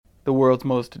The world's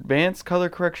most advanced color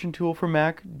correction tool for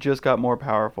Mac just got more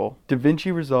powerful.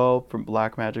 DaVinci Resolve from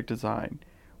Blackmagic Design.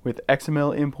 With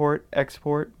XML import,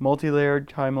 export, multi-layered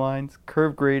timelines,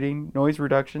 curve grading, noise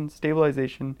reduction,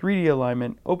 stabilization, 3D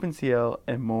alignment, OpenCL,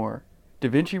 and more.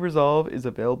 DaVinci Resolve is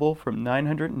available from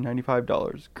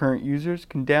 $995. Current users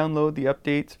can download the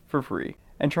updates for free.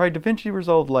 And try DaVinci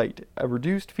Resolve Lite, a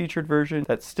reduced featured version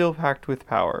that's still packed with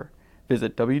power.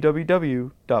 Visit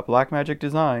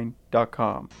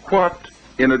www.blackmagicdesign.com. What,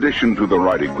 in addition to the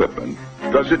right equipment,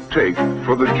 does it take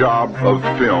for the job of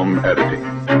film editing?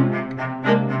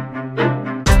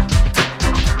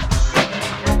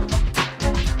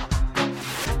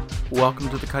 Welcome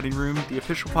to The Cutting Room, the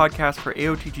official podcast for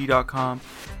AOTG.com,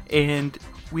 and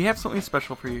we have something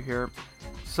special for you here.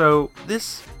 So,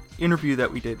 this interview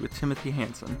that we did with Timothy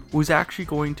Hanson was actually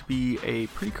going to be a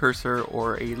precursor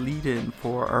or a lead-in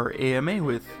for our AMA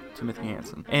with Timothy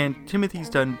Hanson. And Timothy's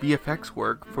done VFX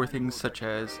work for things such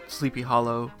as Sleepy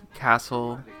Hollow,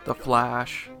 Castle, The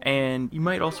Flash, and you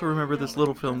might also remember this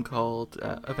little film called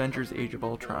Avengers Age of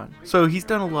Ultron. So he's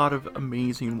done a lot of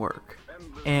amazing work.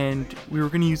 And we were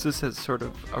going to use this as sort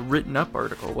of a written up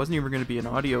article. It wasn't even going to be an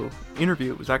audio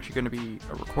interview. It was actually going to be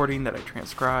a recording that I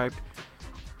transcribed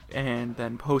and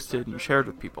then posted and shared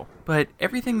with people. But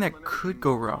everything that could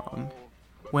go wrong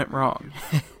went wrong.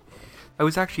 I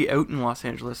was actually out in Los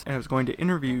Angeles and I was going to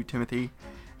interview Timothy,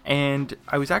 and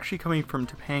I was actually coming from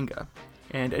Topanga.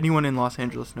 And anyone in Los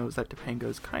Angeles knows that Topanga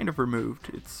is kind of removed.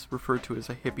 It's referred to as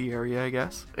a hippie area, I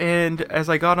guess. And as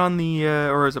I got on the,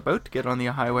 or was about to get on the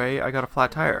highway, I got a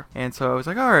flat tire. And so I was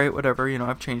like, alright, whatever,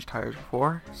 I've changed tires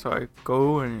before. So I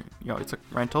go and, it's a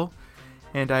rental.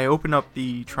 And I open up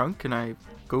the trunk and I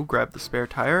go grab the spare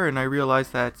tire, and I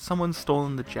realize that someone's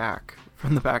stolen the jack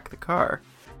from the back of the car.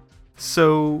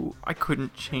 So I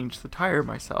couldn't change the tire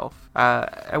myself,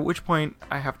 at which point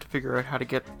I have to figure out how to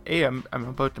get, A, I'm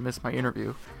about to miss my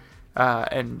interview,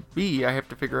 and B, I have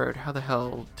to figure out how the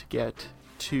hell to get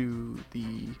to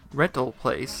the rental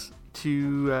place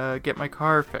to get my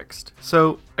car fixed.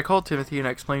 So I called Timothy and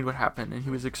I explained what happened, and he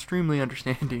was extremely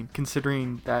understanding,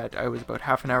 considering that I was about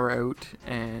half an hour out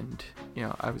and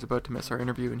I was about to miss our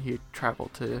interview and he had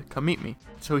traveled to come meet me.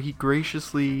 So he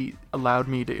graciously allowed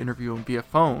me to interview him via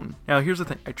phone. Now here's the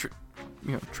thing, I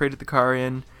traded the car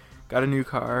in, got a new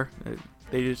car.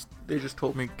 They just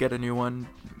told me, get a new one,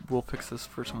 we'll fix this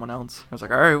for someone else. I was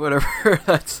like, alright, whatever,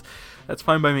 that's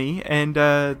fine by me. And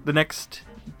the next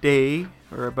day,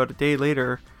 or about a day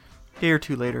or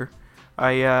two later,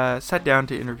 I sat down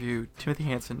to interview Timothy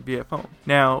Hanson via phone.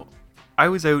 Now, I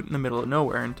was out in the middle of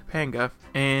nowhere in Topanga,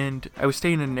 and I was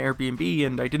staying in an Airbnb,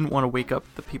 and I didn't want to wake up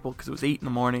the people because it was 8 in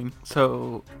the morning,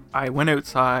 so I went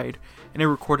outside, and I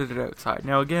recorded it outside.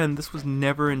 Now again, this was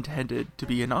never intended to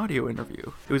be an audio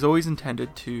interview. It was always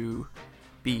intended to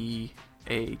be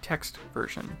a text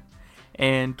version.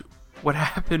 And what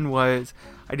happened was,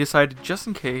 I decided, just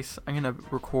in case, I'm going to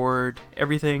record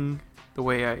everything the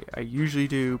way I usually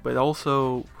do, but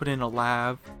also put in a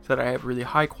lav so that I have really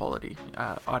high quality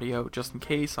audio, just in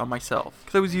case, on myself.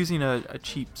 Because I was using a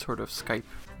cheap sort of Skype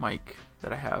mic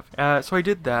that I have. So I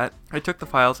did that. I took the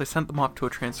files, I sent them off to a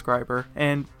transcriber,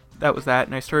 and that was that,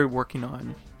 and I started working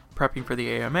on prepping for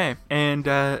the AMA. And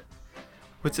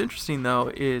what's interesting, though,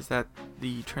 is that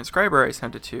the transcriber I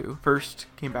sent it to first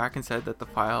came back and said that the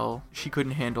file, she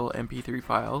couldn't handle MP3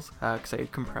 files because I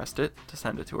had compressed it to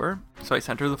send it to her. So I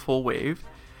sent her the full wave,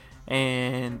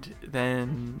 and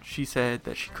then she said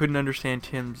that she couldn't understand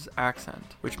Tim's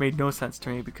accent, which made no sense to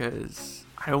me because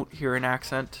I don't hear an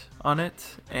accent on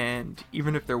it, and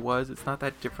even if there was, it's not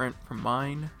that different from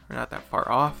mine, or not that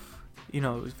far off. It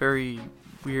was very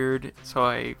weird,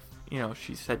 so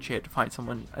she said she had to find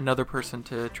another person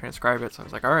to transcribe it, so I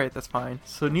was like, alright, that's fine.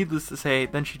 So needless to say,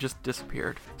 then she just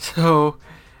disappeared. So,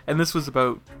 and this was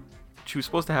she was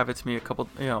supposed to have it to me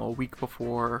a week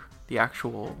before the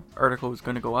actual article was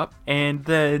going to go up, and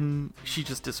then she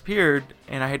just disappeared,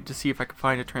 and I had to see if I could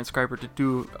find a transcriber to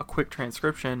do a quick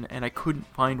transcription, and I couldn't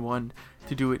find one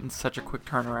to do it in such a quick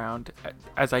turnaround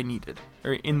as I needed,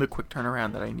 or in the quick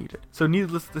turnaround that I needed. So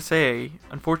needless to say,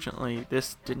 unfortunately,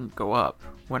 this didn't go up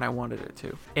when I wanted it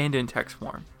to, and in text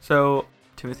form. So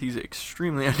Timothy's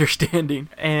extremely understanding,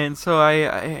 and so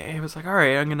I was like, all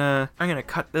right, I'm gonna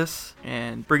cut this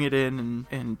and bring it in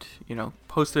and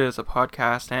post it as a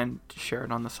podcast and share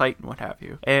it on the site and what have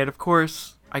you. And of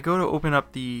course, I go to open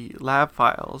up the lab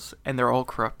files and they're all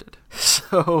corrupted.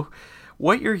 So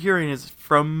what you're hearing is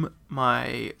from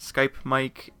my Skype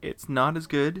mic. It's not as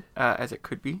good as it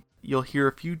could be. You'll hear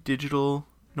a few digital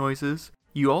noises.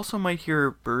 You also might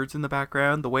hear birds in the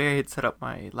background. The way I had set up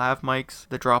my lav mics,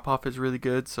 the drop-off is really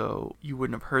good, so you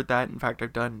wouldn't have heard that. In fact,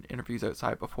 I've done interviews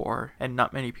outside before, and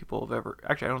not many people have ever...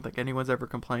 Actually, I don't think anyone's ever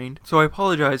complained. So I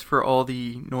apologize for all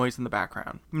the noise in the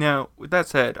background. Now, with that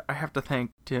said, I have to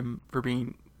thank Tim for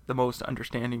being the most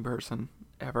understanding person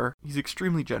ever. He's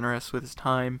extremely generous with his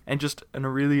time and just a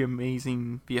really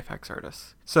amazing VFX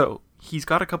artist. So, he's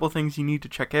got a couple things you need to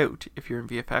check out if you're in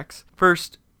VFX.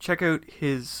 First, check out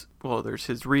there's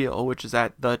his reel, which is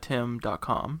at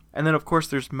thetim.com. And then, of course,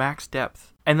 there's Max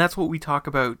Depth. And that's what we talk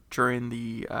about during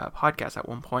the podcast at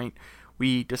one point.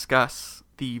 We discuss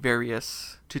the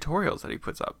various tutorials that he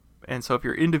puts up. And so if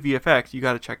you're into VFX, you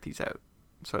got to check these out.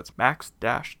 So it's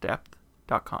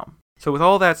max-depth.com. So with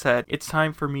all that said, it's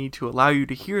time for me to allow you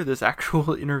to hear this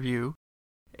actual interview.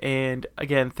 And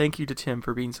again, thank you to Tim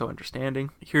for being so understanding.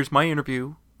 Here's my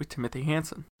interview with Timothy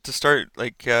Hanson. To start,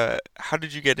 how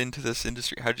did you get into this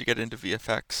industry? How did you get into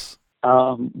VFX?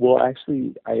 Well,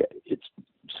 actually, it's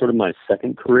sort of my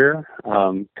second career.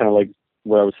 Kind of like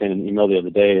what I was saying in the email the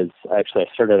other day is I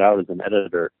started out as an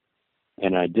editor,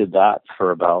 and I did that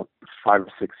for about 5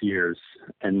 or 6 years.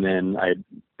 And then I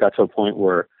got to a point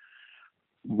where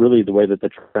really the way that the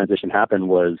transition happened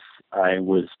was I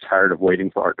was tired of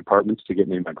waiting for art departments to get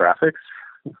me my graphics.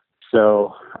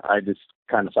 So I just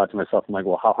kind of thought to myself, I'm like,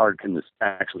 well, how hard can this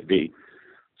actually be?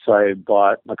 So I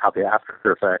bought a copy of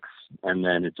After Effects, and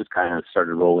then it just kind of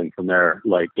started rolling from there.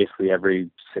 Like basically every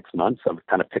 6 months, I would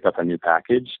kind of pick up a new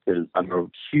package because I'm a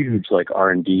huge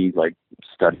R&D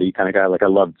study kind of guy. I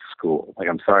loved school.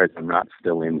 I'm sorry I'm not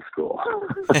still in school.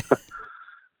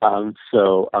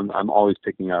 So I'm always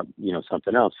picking up,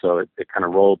 something else. So it kind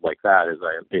of rolled like that as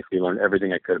I basically learned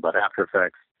everything I could about After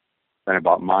Effects. Then I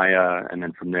bought Maya, and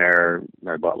then from there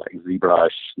I bought ZBrush,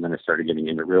 and then I started getting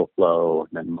into RealFlow, and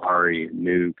then Mari,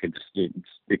 Nuke, and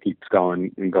it keeps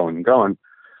going and going and going.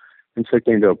 And so it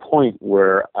came to a point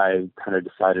where I kind of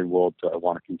decided, well, do I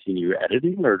want to continue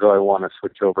editing, or do I want to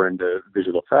switch over into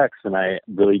visual effects? And I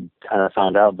really kind of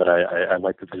found out that I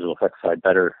like the visual effects side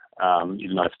better.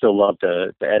 Even though I still love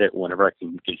to edit whenever I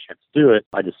can get a chance to do it,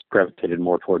 I just gravitated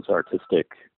more towards the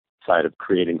artistic side of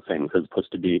creating things as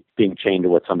opposed to being chained to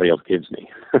what somebody else gives me.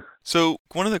 So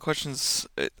one of the questions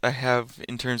I have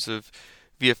in terms of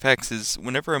VFX is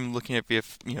whenever I'm looking at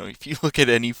if you look at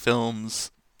any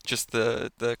films, just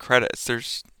the credits,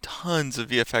 there's tons of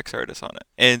VFX artists on it.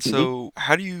 And so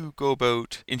how do you go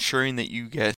about ensuring that you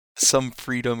get some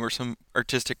freedom or some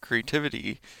artistic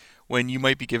creativity when you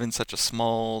might be given such a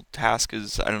small task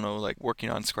as,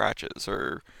 working on scratches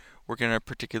or working on a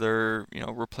particular,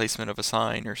 replacement of a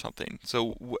sign or something?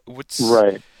 So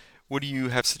right. What do you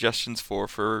have suggestions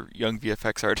for young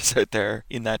VFX artists out there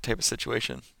in that type of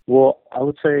situation? Well, I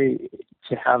would say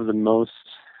to have the most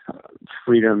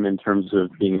freedom in terms of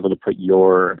being able to put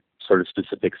your sort of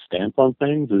specific stamp on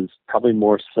things is probably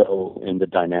more so in the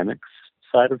dynamics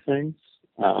side of things,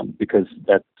 because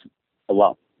that's a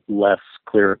lot less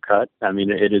clear cut. I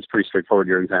mean, it is pretty straightforward.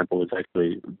 Your example is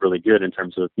actually really good in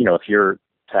terms of, if you're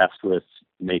tasked with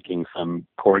making some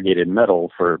corrugated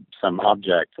metal for some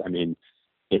object, I mean,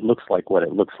 it looks like what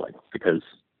it looks like because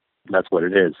that's what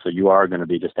it is. So you are going to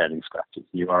be just adding scratches.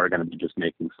 You are going to be just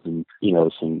making some,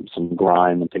 some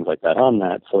grime and things like that on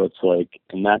that. So it's like,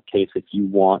 in that case, if you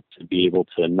want to be able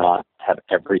to not have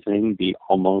everything be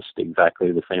almost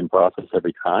exactly the same process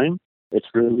every time, it's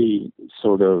really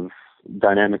sort of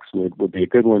dynamics would be a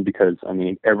good one because, I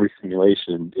mean, every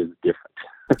simulation is different.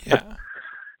 Yeah.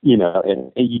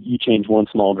 And you change one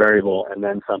small variable and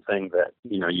then something that,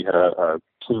 you had a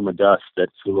plume of dust that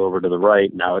flew over to the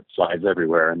right, now it flies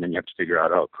everywhere, and then you have to figure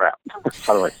out, oh, crap,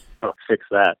 how do I fix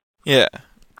that? Yeah.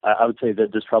 I would say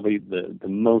that there's probably the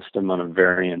most amount of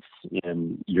variance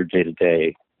in your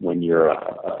day-to-day when you're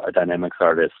a dynamics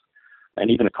artist and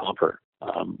even a comper,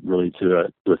 really to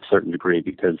a certain degree,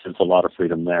 because there's a lot of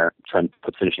freedom there, trying to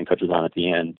put finishing touches on at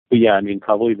the end. But yeah, I mean,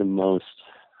 probably the most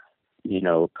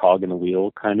cog in the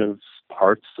wheel kind of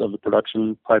parts of the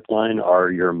production pipeline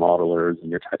are your modelers and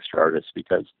your texture artists,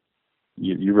 because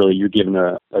you're given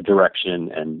a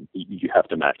direction and you have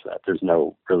to match that. There's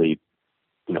no really,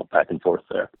 back and forth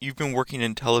there. You've been working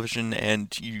in television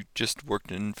and you just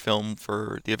worked in film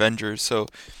for the Avengers. So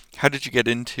how did you get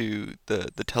into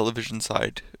the television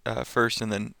side first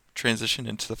and then transition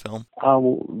into the film?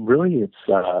 Well, really, it's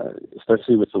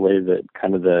especially with the way that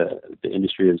kind of the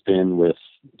industry has been with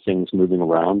things moving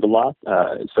around a lot,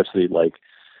 especially like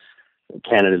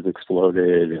Canada's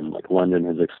exploded and like London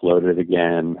has exploded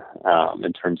again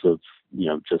in terms of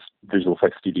just visual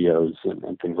effects studios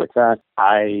and things like that.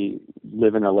 I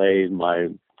live in LA. My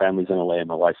family's in LA.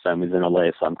 My wife's family's in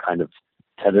LA, so I'm kind of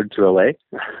tethered to LA.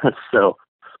 So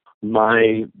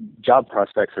my job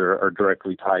prospects are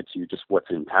directly tied to just what's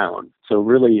in town. So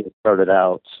really it started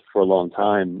out for a long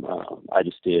time. I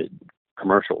just did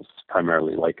commercials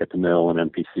primarily, like at the Mill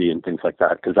and MPC and things like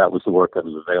that, because that was the work that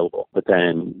was available. But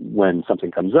then when something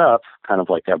comes up, kind of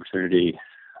like the opportunity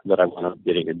that I wound up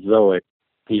getting at Zoic,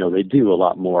 they do a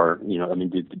lot more, I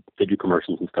mean, they do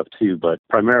commercials and stuff too, but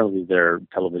primarily they're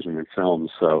television and film.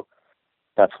 So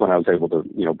that's when I was able to,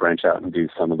 branch out and do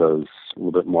some of those a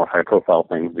little bit more high profile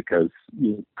things, because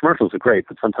commercials are great,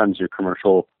 but sometimes your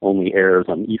commercial only airs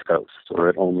on the East Coast, or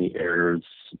it only airs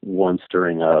once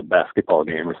during a basketball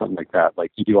game or something like that.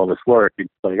 Like, you do all this work,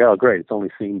 it's like, oh great, it's only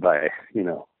seen by,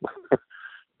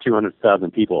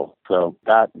 200,000 people. So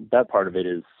that part of it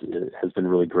has been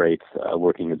really great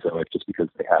working at Zoic, just because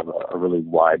they have a really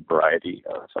wide variety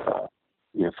of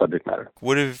subject matter.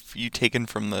 What have you taken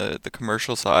from the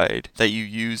commercial side that you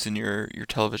use in your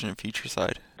television and feature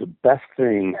side? The best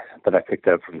thing that I picked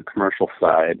up from the commercial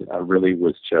side really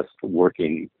was just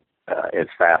working as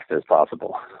fast as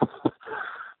possible.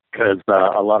 Because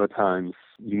a lot of times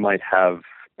you might have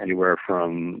anywhere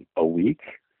from a week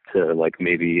to like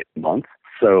maybe a month.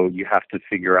 So you have to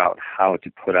figure out how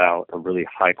to put out a really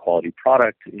high quality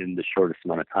product in the shortest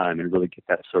amount of time, and really get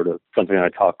that sort of something I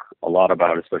talk a lot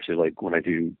about, especially like when I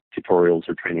do tutorials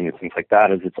or training and things like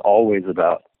that, is it's always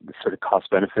about the sort of cost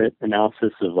benefit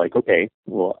analysis of like, okay,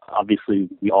 well, obviously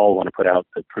we all want to put out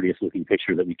the prettiest looking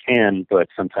picture that we can, but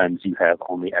sometimes you have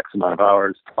only X amount of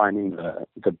hours. Finding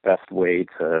the best way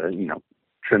to,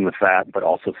 trim the fat, but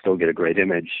also still get a great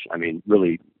image. I mean,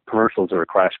 really, commercials are a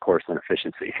crash course in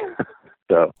efficiency.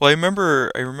 So. Well, I remember,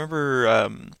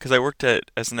 because I worked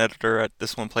as an editor at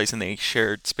this one place, and they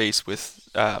shared space with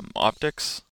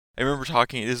optics. I remember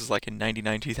talking. This is like in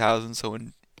 '99, 2000, so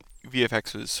when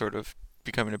VFX was sort of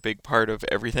becoming a big part of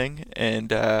everything,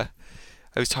 and I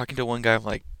was talking to one guy,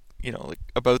 like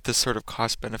about this sort of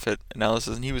cost-benefit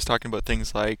analysis, and he was talking about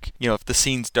things like, if the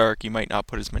scene's dark, you might not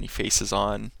put as many faces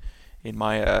on in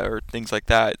Maya or things like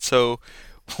that. So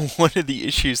one of the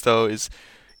issues, though, is,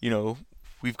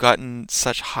 we've gotten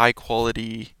such high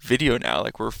quality video now,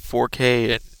 like we're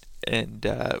 4K and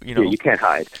Yeah, you can't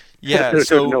hide. Yeah,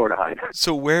 there's nowhere to hide.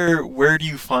 So where do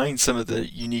you find some of the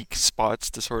unique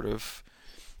spots to sort of,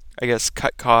 I guess,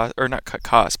 cut cost, or not cut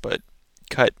cost, but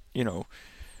cut,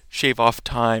 shave off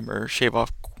time or shave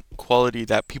off quality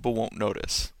that people won't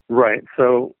notice? Right.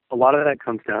 So a lot of that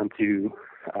comes down to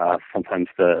sometimes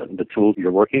the tools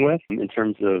you're working with. In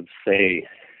terms of, say,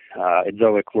 at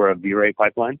Zoic, we're a V-Ray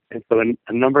pipeline. And so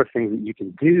a number of things that you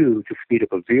can do to speed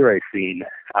up a V-Ray scene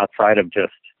outside of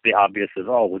just the obvious is,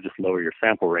 we'll just lower your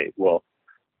sample rate. Well,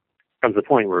 comes the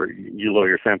point where you lower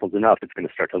your samples enough, it's going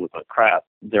to start to look like crap.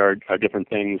 There are different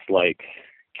things like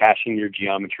caching your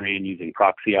geometry and using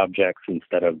proxy objects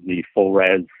instead of the full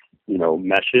res,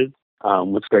 meshes.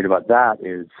 What's great about that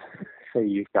is, say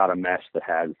you've got a mesh that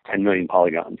has 10 million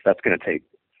polygons. That's going to take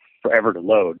forever to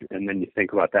load. And then you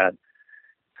think about that.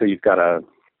 So you've got a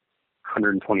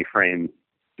 120 frame,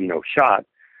 shot.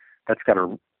 That's got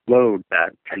to load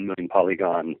that 10 million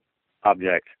polygon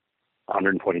object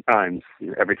 120 times.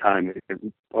 Every time it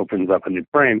opens up a new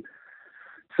frame.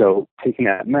 So taking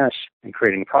that mesh and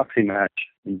creating a proxy mesh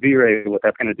in V-Ray, what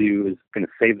that's going to do is going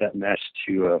to save that mesh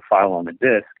to a file on the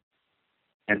disk.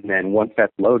 And then once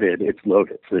that's loaded, it's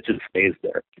loaded. So it just stays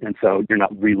there. And so you're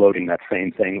not reloading that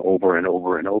same thing over and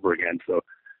over and over again. So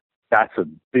that's a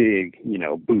big,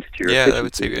 boost to your efficiency. Yeah, that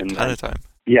would save you a ton of time.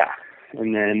 Yeah.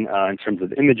 And then in terms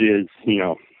of images,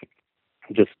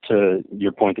 just to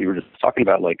your point that you were just talking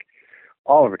about, like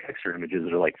all of our texture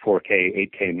images are like 4K,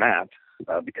 8K maps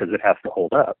because it has to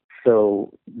hold up.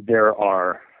 So there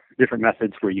are different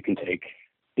methods where you can take,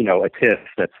 a TIFF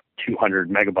that's 200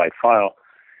 megabyte file.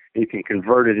 You can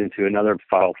convert it into another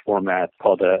file format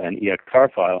called an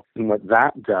EXR file. And what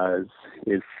that does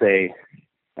is say,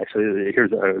 actually,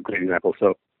 here's a great example.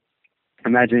 So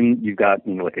imagine you've got,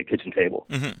 like a kitchen table,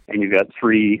 and you've got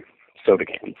 3 soda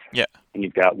cans. Yeah. And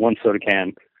you've got one soda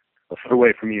can a foot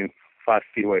away from you, 5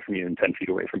 feet away from you, and 10 feet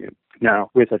away from you. Now,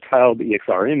 with a tiled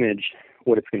EXR image,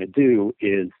 what it's going to do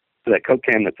is, for that Coke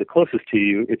can that's the closest to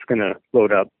you, it's going to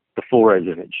load up the full res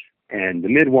image. And the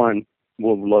mid one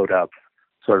will load up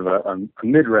sort of a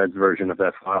mid-res version of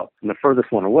that file. And the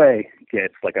furthest one away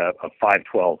gets like a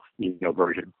 512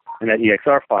 version. And that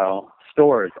EXR file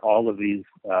stores all of these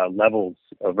levels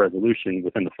of resolution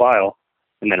within the file.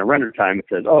 And then at render time, it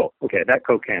says, okay, that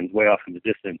Coke can's way off in the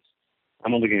distance.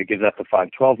 I'm only going to give that the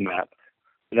 512 map.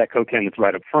 But that Coke can that's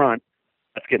right up front,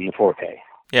 that's getting the 4K.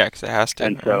 Yeah, because it has to.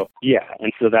 And right?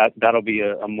 so, that'll be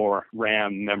a more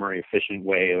RAM memory efficient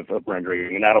way of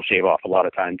rendering, and that'll shave off a lot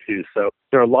of time too. So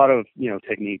there are a lot of,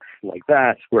 techniques like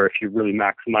that where if you're really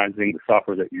maximizing the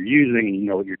software that you're using and you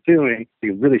know what you're doing,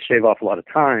 you can really shave off a lot of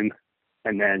time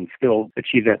and then still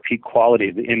achieve that peak quality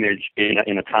of the image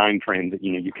in a time frame that,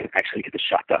 you can actually get the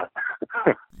shot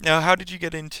done. Now, how did you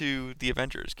get into the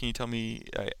Avengers? Can you tell me,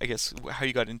 I guess, how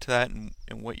you got into that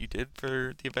and what you did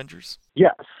for the Avengers?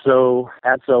 Yeah, so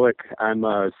at Zoic, I'm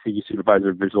a CG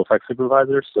Supervisor, Visual Effects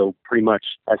Supervisor, so pretty much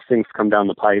as things come down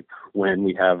the pipe, when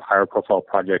we have higher profile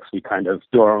projects, we kind of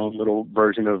do our own little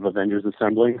version of Avengers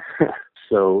assembling.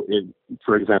 So,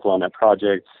 for example, on that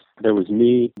project, there was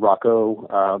me, Rocco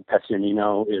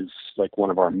Pessianino is like one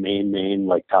of our main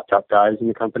like top guys in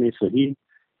the company. So he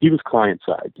was client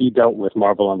side. He dealt with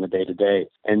Marvel on the day-to-day.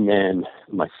 And then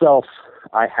myself,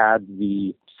 I had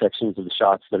the sections of the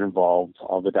shots that involved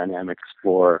all the dynamics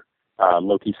for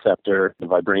Loki's scepter, the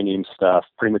vibranium stuff.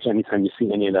 Pretty much anytime you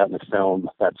see any of that in the film,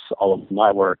 that's all of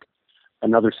my work.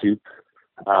 Another soup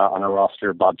on our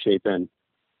roster, Bob Chapin,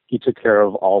 he took care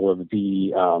of all of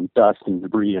the dust and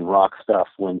debris and rock stuff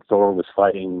when Thor was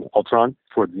fighting Ultron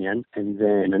towards the end. And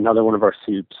then another one of our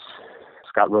soups,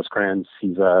 Scott Rosecrans,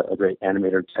 he's a great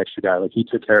animator, texture guy. Like he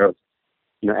took care of,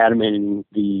 animating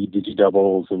the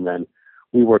digi-doubles, and then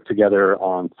we worked together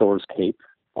on Thor's cape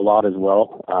a lot as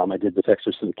well. I did the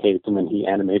textures for the cape, and then he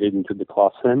animated into the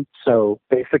cloth fin. So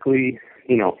basically,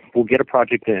 we'll get a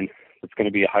project in. It's going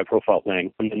to be a high-profile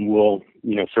thing, and then we'll,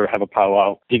 sort of have a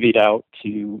powwow, divvy it out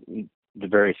to the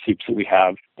various soups that we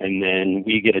have, and then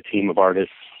we get a team of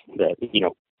artists that,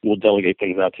 we'll delegate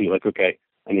things out to. Like, okay,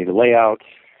 I need a layout,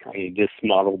 I need this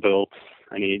model built,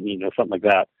 I need, something like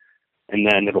that, and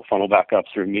then it'll funnel back up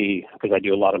through me because I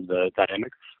do a lot of the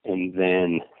dynamics, and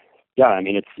then,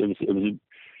 it was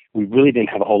we really didn't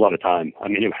have a whole lot of time.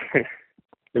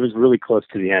 It was really close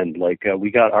to the end. Like, we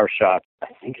got our shot, I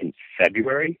think, in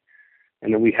February.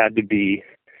 And then we had to be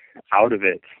out of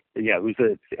it. Yeah, it was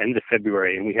the end of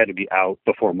February, and we had to be out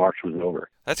before March was over.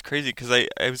 That's crazy, because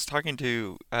I was talking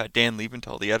to Dan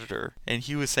Liebenthal, the editor, and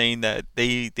he was saying that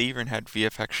they even had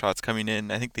VFX shots coming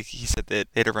in. I think he said that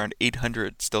they had around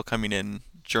 800 still coming in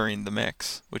during the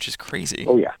mix, which is crazy.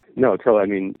 Oh, yeah. No,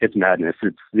 it's madness.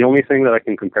 It's the only thing that I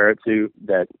can compare it to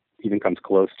that even comes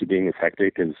close to being as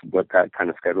hectic as what that kind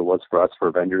of schedule was for us for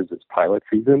Avengers' pilot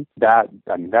season. That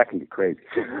can be crazy.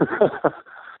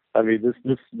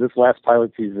 This last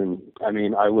pilot season,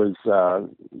 I was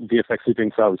VFX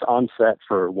sleeping, so I was on set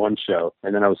for one show,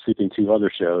 and then I was sleeping 2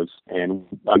 other shows, and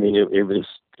it was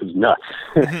nuts.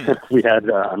 We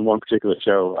had on one particular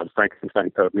show, on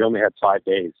Frankenstein Code, we only had 5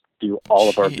 days to do all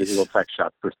of our visual effects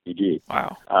shots for CG.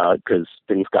 Wow. Because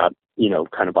things got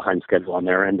kind of behind schedule on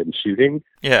their end in shooting.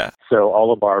 Yeah. So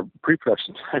all of our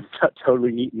pre-production time got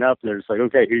totally eaten up, and they're just like,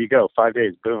 okay, here you go, 5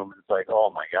 days, boom. It's like,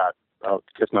 oh my God, I'll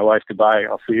kiss my wife goodbye.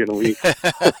 I'll see you in a week.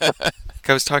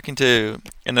 I was talking to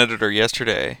an editor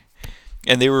yesterday,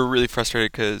 and they were really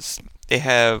frustrated because they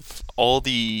have all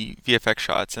the VFX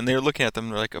shots, and they're looking at them,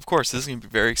 and they're like, of course, this is going to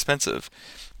be very expensive.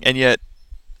 And yet,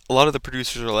 a lot of the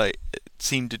producers are like,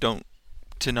 seem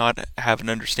to not have an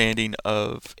understanding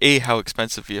of how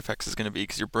expensive VFX is going to be,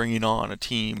 because you're bringing on a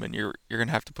team and you're going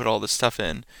to have to put all this stuff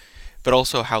in, but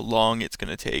also how long it's going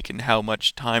to take and how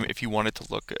much time if you want it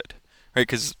to look good, right?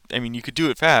 Because you could do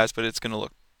it fast, but it's going to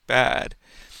look bad.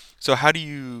 So how do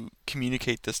you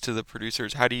communicate this to the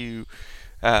producers? How do you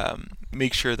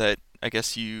make sure that, I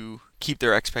guess, you keep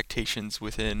their expectations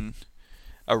within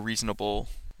a reasonable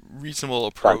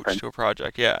approach to a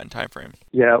project, and time frame?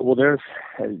 Yeah, well,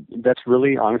 that's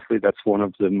really, honestly, that's one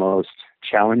of the most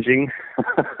challenging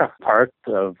parts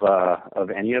of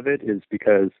any of it, is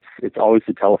because it's always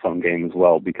a telephone game as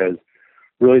well, because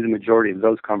really the majority of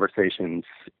those conversations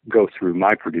go through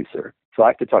my producer. So I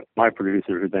have to talk to my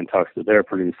producer, who then talks to their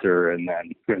producer, and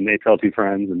they tell 2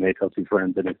 friends, and they tell 2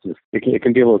 friends, and it's just, it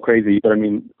can be a little crazy. But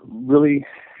really,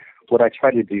 what I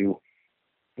try to do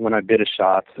when I bid a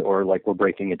shot, or like we're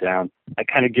breaking it down, I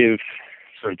kind of give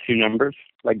sort of 2 numbers.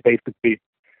 Like, basically,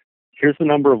 here's the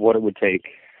number of what it would take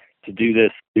to do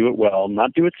this, do it well,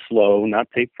 not do it slow, not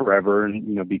take forever,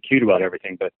 and be cute about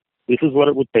everything, but this is what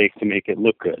it would take to make it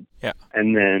look good. Yeah.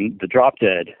 And then the drop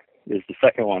dead is the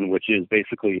second one, which is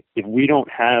basically, if we don't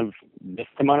have this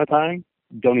amount of time,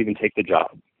 don't even take the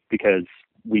job, because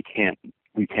we can't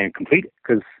complete it.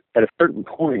 Because at a certain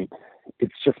point,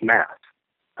 it's just math.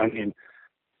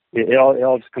 It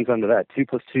all just comes down to that. 2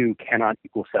 + 2 cannot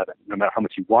equal 7, no matter how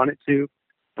much you want it to,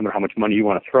 no matter how much money you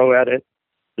want to throw at it.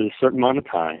 There's a certain amount of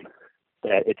time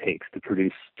that it takes to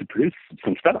produce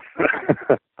some stuff.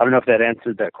 I don't know if that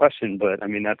answered that question, but I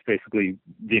mean, that's basically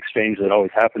the exchange that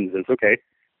always happens is, okay,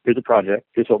 here's a project,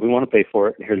 here's what we want to pay for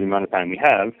it, here's the amount of time we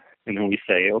have. And then we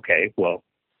say, okay, well,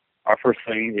 our first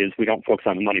thing is we don't focus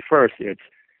on the money first. It's,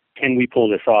 can we pull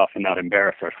this off and not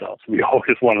embarrass ourselves? We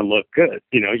always want to look good.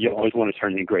 You always want to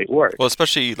turn in great work. Well,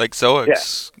 especially like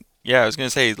Zoic's. Yeah, I was going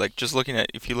to say, like, just looking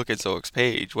at, if you look at Zoic's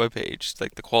webpage,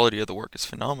 like, the quality of the work is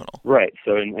phenomenal. Right.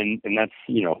 So, and that's,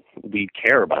 we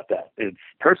care about that. It's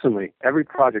personally, every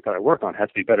project that I work on has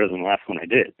to be better than the last one I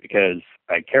did because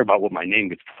I care about what my name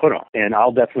gets put on. And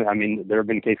I'll definitely, there have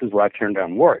been cases where I've turned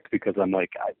down work because I'm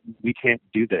like, we can't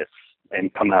do this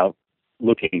and come out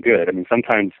looking good. I mean,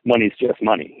 sometimes money's just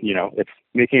money. It's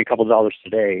making a couple dollars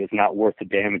today is not worth the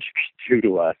damage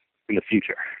to us in the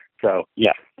future. So,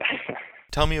 yeah.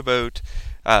 Tell me about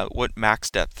what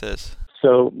max depth is.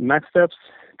 So max depth,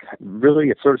 really,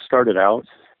 it sort of started out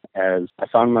as I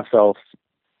found myself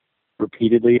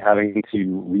repeatedly having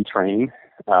to retrain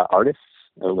artists.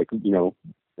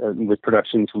 With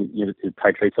productions, it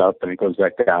titrates up and it goes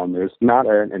back down. There's not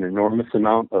an enormous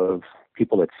amount of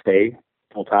people that stay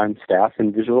full-time staff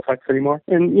in visual effects anymore.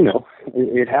 And,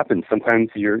 it happens. Sometimes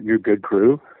your good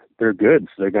crew, they're good,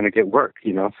 so they're going to get work,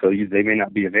 so they may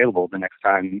not be available the next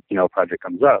time, a project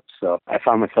comes up. So I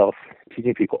found myself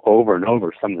teaching people over and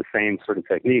over some of the same sort of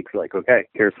techniques, like, okay,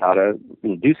 here's how to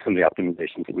do some of the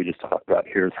optimizations that we just talked about.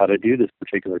 Here's how to do this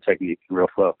particular technique in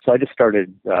RealFlow. So I just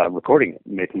started recording it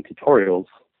and making tutorials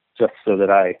just so that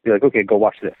I be like, okay, go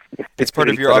watch this. It's part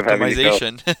of your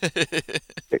optimization.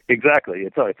 Exactly.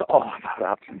 It's all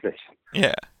about optimization.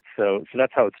 Yeah. So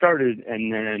that's how it started.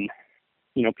 And then,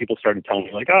 people started telling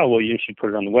me like, oh, well, you should put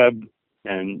it on the web.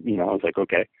 And, I was like,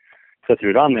 okay. So I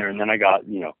threw it on there. And then I got,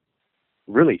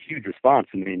 really huge response.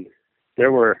 I mean,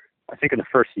 there were, I think in the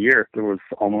first year, there was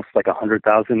almost like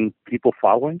 100,000 people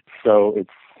following. So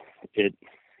it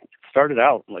started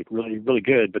out like really, really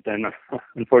good. But then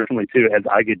unfortunately too, as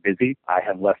I get busy, I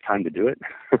have less time to do it.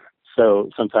 So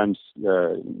sometimes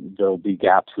there'll be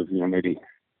gaps of, maybe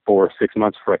 4 or 6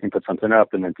 months before I can put something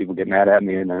up, and then people get mad at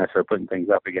me, and then I start putting things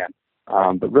up again.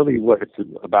 But really what it's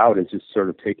about is just sort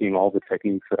of taking all the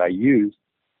techniques that I use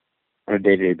on a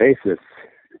day-to-day basis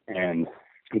and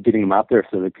getting them out there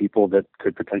so that people that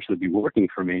could potentially be working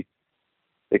for me,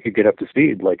 they could get up to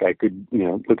speed. Like I could,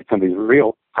 look at somebody's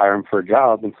reel, hire them for a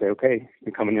job and say, okay,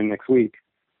 you're coming in next week.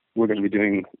 We're going to be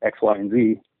doing X, Y, and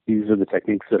Z. These are the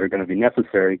techniques that are going to be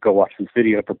necessary. Go watch this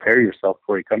video, prepare yourself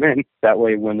before you come in. That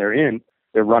way, when they're in,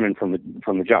 they're running from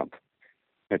the jump.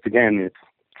 It's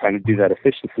trying to do that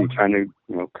efficiency, trying to,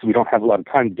 because we don't have a lot of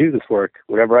time to do this work.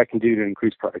 Whatever I can do to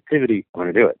increase productivity, I'm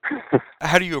going to do it.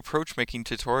 How do you approach making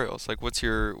tutorials? Like, what's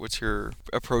your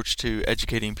approach to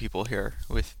educating people here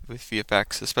with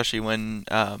VFX, especially when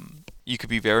you could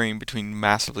be varying between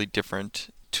massively different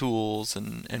tools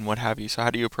and what have you? So how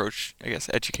do you approach, I guess,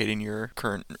 educating your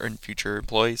current and future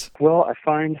employees? Well, I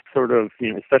find sort of,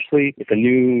 especially if a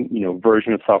new,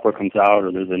 version of software comes out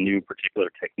or there's a new particular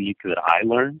technique that I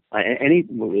learn,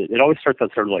 it always starts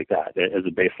out sort of like that as a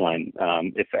baseline.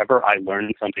 If ever I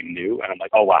learn something new and I'm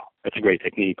like, oh, wow, that's a great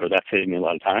technique or that's saving me a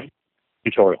lot of time,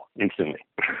 tutorial instantly.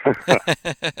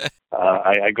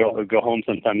 I go home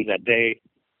sometimes that day.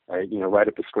 I, write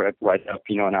up a script, write up,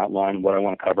 an outline, what I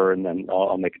want to cover, and then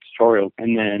I'll make a tutorial.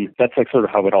 And then that's like sort of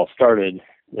how it all started,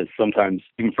 is sometimes,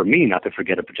 even for me, not to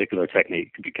forget a particular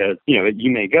technique, because, you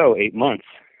may go 8 months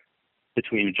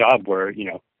between a job where,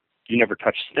 you never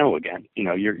touch snow again.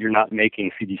 You're not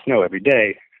making CG snow every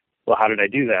day. Well, how did I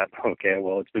do that? Okay,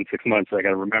 well, it's been 6 months, so I got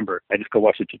to remember. I just go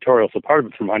watch a tutorial, so part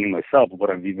of it's reminding myself of what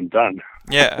I've even done.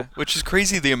 Yeah, which is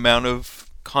crazy, the amount of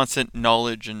constant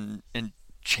knowledge and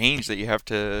change that you have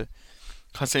to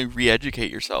constantly re-educate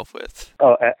yourself with.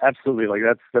 Oh, absolutely. Like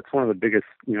that's one of the biggest,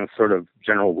 sort of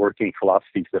general working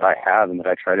philosophies that I have and that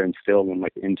I try to instill in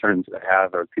like interns that I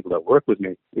have or people that work with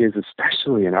me is,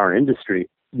 especially in our industry,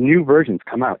 new versions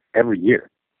come out every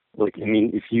year. Like, I mean,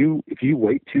 if you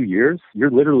wait 2 years, you're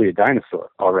literally a dinosaur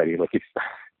already. Like if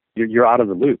you're out of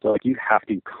the loop, like you have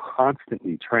to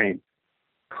constantly train,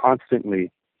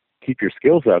 constantly keep your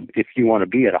skills up if you want to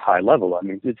be at a high level. I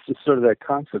mean, it's just sort of that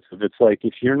concept of, it's like,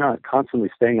 if you're not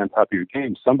constantly staying on top of your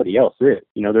game, somebody else is.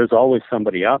 There's always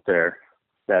somebody out there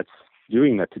that's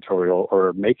doing that tutorial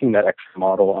or making that extra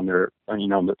model on their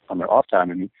off time.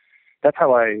 I mean, that's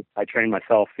how I train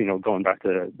myself, going back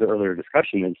to the earlier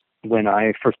discussion, is when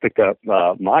I first picked up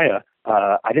Maya,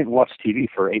 I didn't watch TV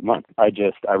for 8 months. I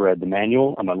read the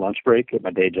manual on my lunch break at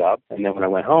my day job. And then when I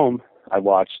went home, I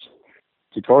watched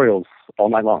tutorials all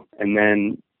night long. And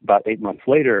then about 8 months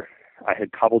later, I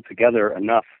had cobbled together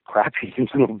enough crappy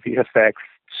VFX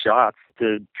shots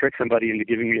to trick somebody into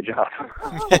giving me a job.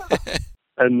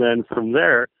 And then from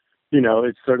there,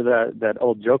 it's sort of that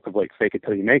old joke of like fake it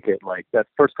till you make it. Like that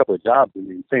first couple of jobs, I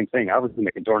mean, same thing. I was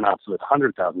making doorknobs with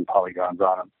 100,000 polygons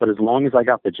on them. But as long as I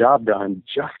got the job done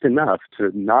just enough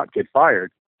to not get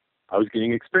fired, I was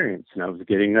getting experience and I was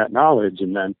getting that knowledge.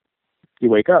 And then you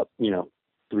wake up,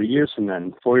 3 years from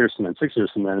then, 4 years from then, 6 years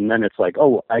from then, and then it's like,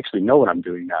 oh, I actually know what I'm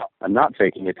doing now. I'm not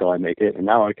faking it till I make it, and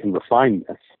now I can refine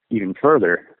this even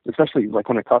further, especially like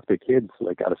when I talk to kids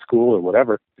like out of school or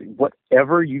whatever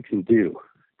you can do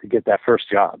to get that first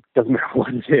job, doesn't matter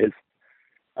what it is,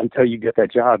 until you get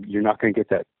that job, you're not going to get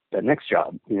that next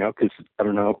job, because I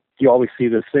don't know, you always see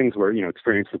those things where,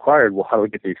 experience required. Well, how do I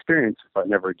get the experience if I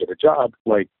never get a job?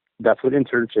 Like, that's what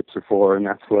internships are for, and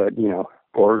that's what,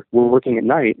 or we're working at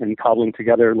night and cobbling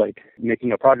together, like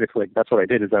making a project. Like that's what I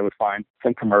did is I would find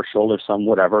some commercial or some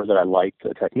whatever that I liked,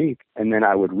 a technique, and then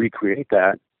I would recreate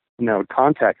that, and I would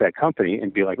contact that company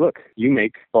and be like, look, you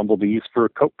make bumblebees for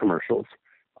Coke commercials.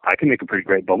 I can make a pretty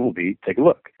great bumblebee. Take a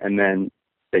look. And then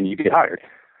you get hired.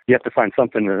 You have to find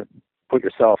something to put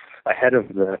yourself ahead of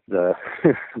the the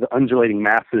undulating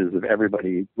masses of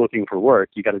everybody looking for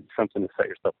work. You got to do something to set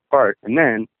yourself apart. And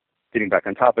then, getting back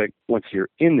on topic, once you're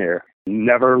in there,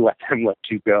 never let them let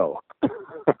you go.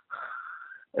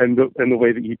 And the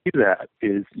way that you do that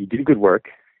is you do good work,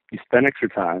 you spend extra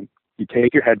time, you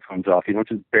take your headphones off. You don't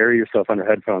just bury yourself under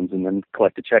headphones and then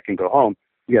collect a check and go home.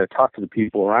 You got to talk to the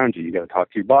people around you. You got to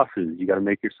talk to your bosses. You got to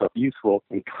make yourself useful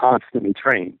and constantly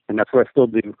train. And that's what I still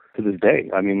do to this day.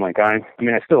 I mean, like I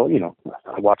still,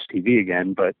 I watch TV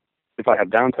again, but if I have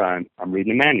downtime, I'm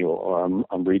reading a manual or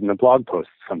I'm reading a blog post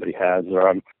somebody has, or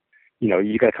I'm,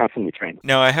 you got to constantly train.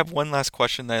 Now, I have one last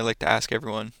question that I like to ask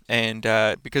everyone. And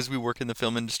because we work in the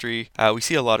film industry, we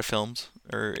see a lot of films,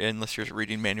 or unless you're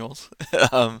reading manuals.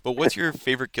 But what's your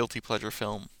favorite guilty pleasure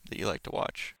film that you like to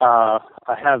watch? I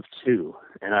have two,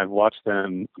 and I've watched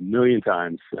them a million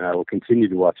times, and I will continue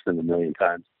to watch them a million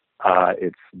times.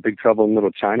 It's Big Trouble in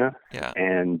Little China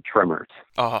and Tremors.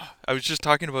 Oh, I was just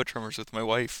talking about Tremors with my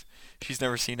wife. She's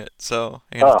never seen it, so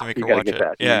I'm going to have to make her watch it.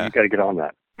 That. Yeah. You got to get on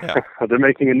that. Yeah. They're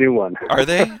making a new one. Are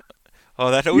they?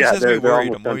 Oh, that always has me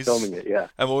worried. I'm almost filming it, yeah.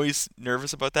 I'm always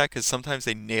nervous about that because sometimes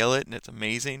they nail it and it's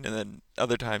amazing, and then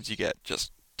other times you get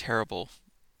just terrible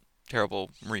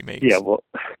remakes. Yeah, well,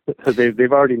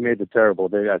 they've already made the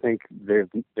terrible. I think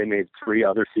they made 3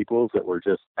 other sequels that were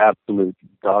just absolute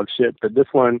dog shit. But this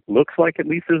one looks like at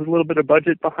least there's a little bit of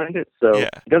budget behind it. So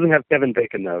It doesn't have Kevin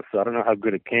Bacon though, so I don't know how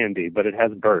good it can be. But it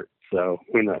has Bert, so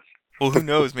who knows? Well, who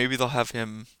knows? Maybe they'll have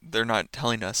him. They're not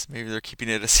telling us. Maybe they're keeping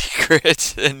it a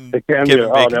secret. And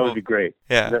that would be great.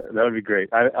 Yeah, that would be great.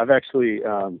 I've actually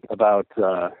about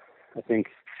I think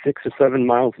 6 or 7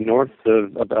 miles north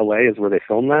of LA is where they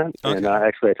filmed that. Okay. And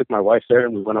I took my wife there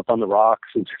and we went up on the rocks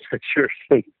and took pictures.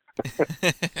 It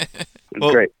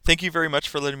was great. Thank you very much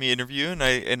for letting me interview,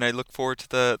 and I look forward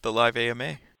to the live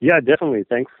AMA. Yeah, definitely.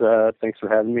 Thanks for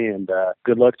having me, and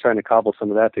good luck trying to cobble some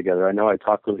of that together. I know I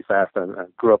talk really fast. I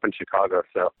grew up in Chicago,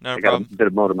 so I got a bit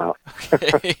of motor mouth.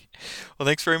 Okay. Well,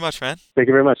 thanks very much, man. Thank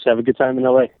you very much. Have a good time in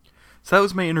LA. So that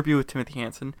was my interview with Timothy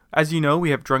Hanson. As you know,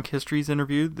 we have Drunk Histories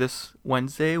interview this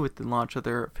Wednesday with the launch of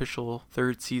their official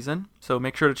 3rd season, so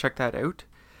make sure to check that out.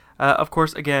 Of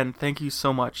course, again, thank you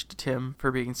so much to Tim for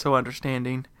being so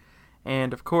understanding,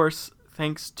 and of course,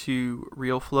 thanks to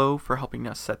RealFlow for helping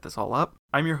us set this all up.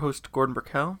 I'm your host, Gordon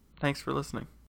Burkell. Thanks for listening.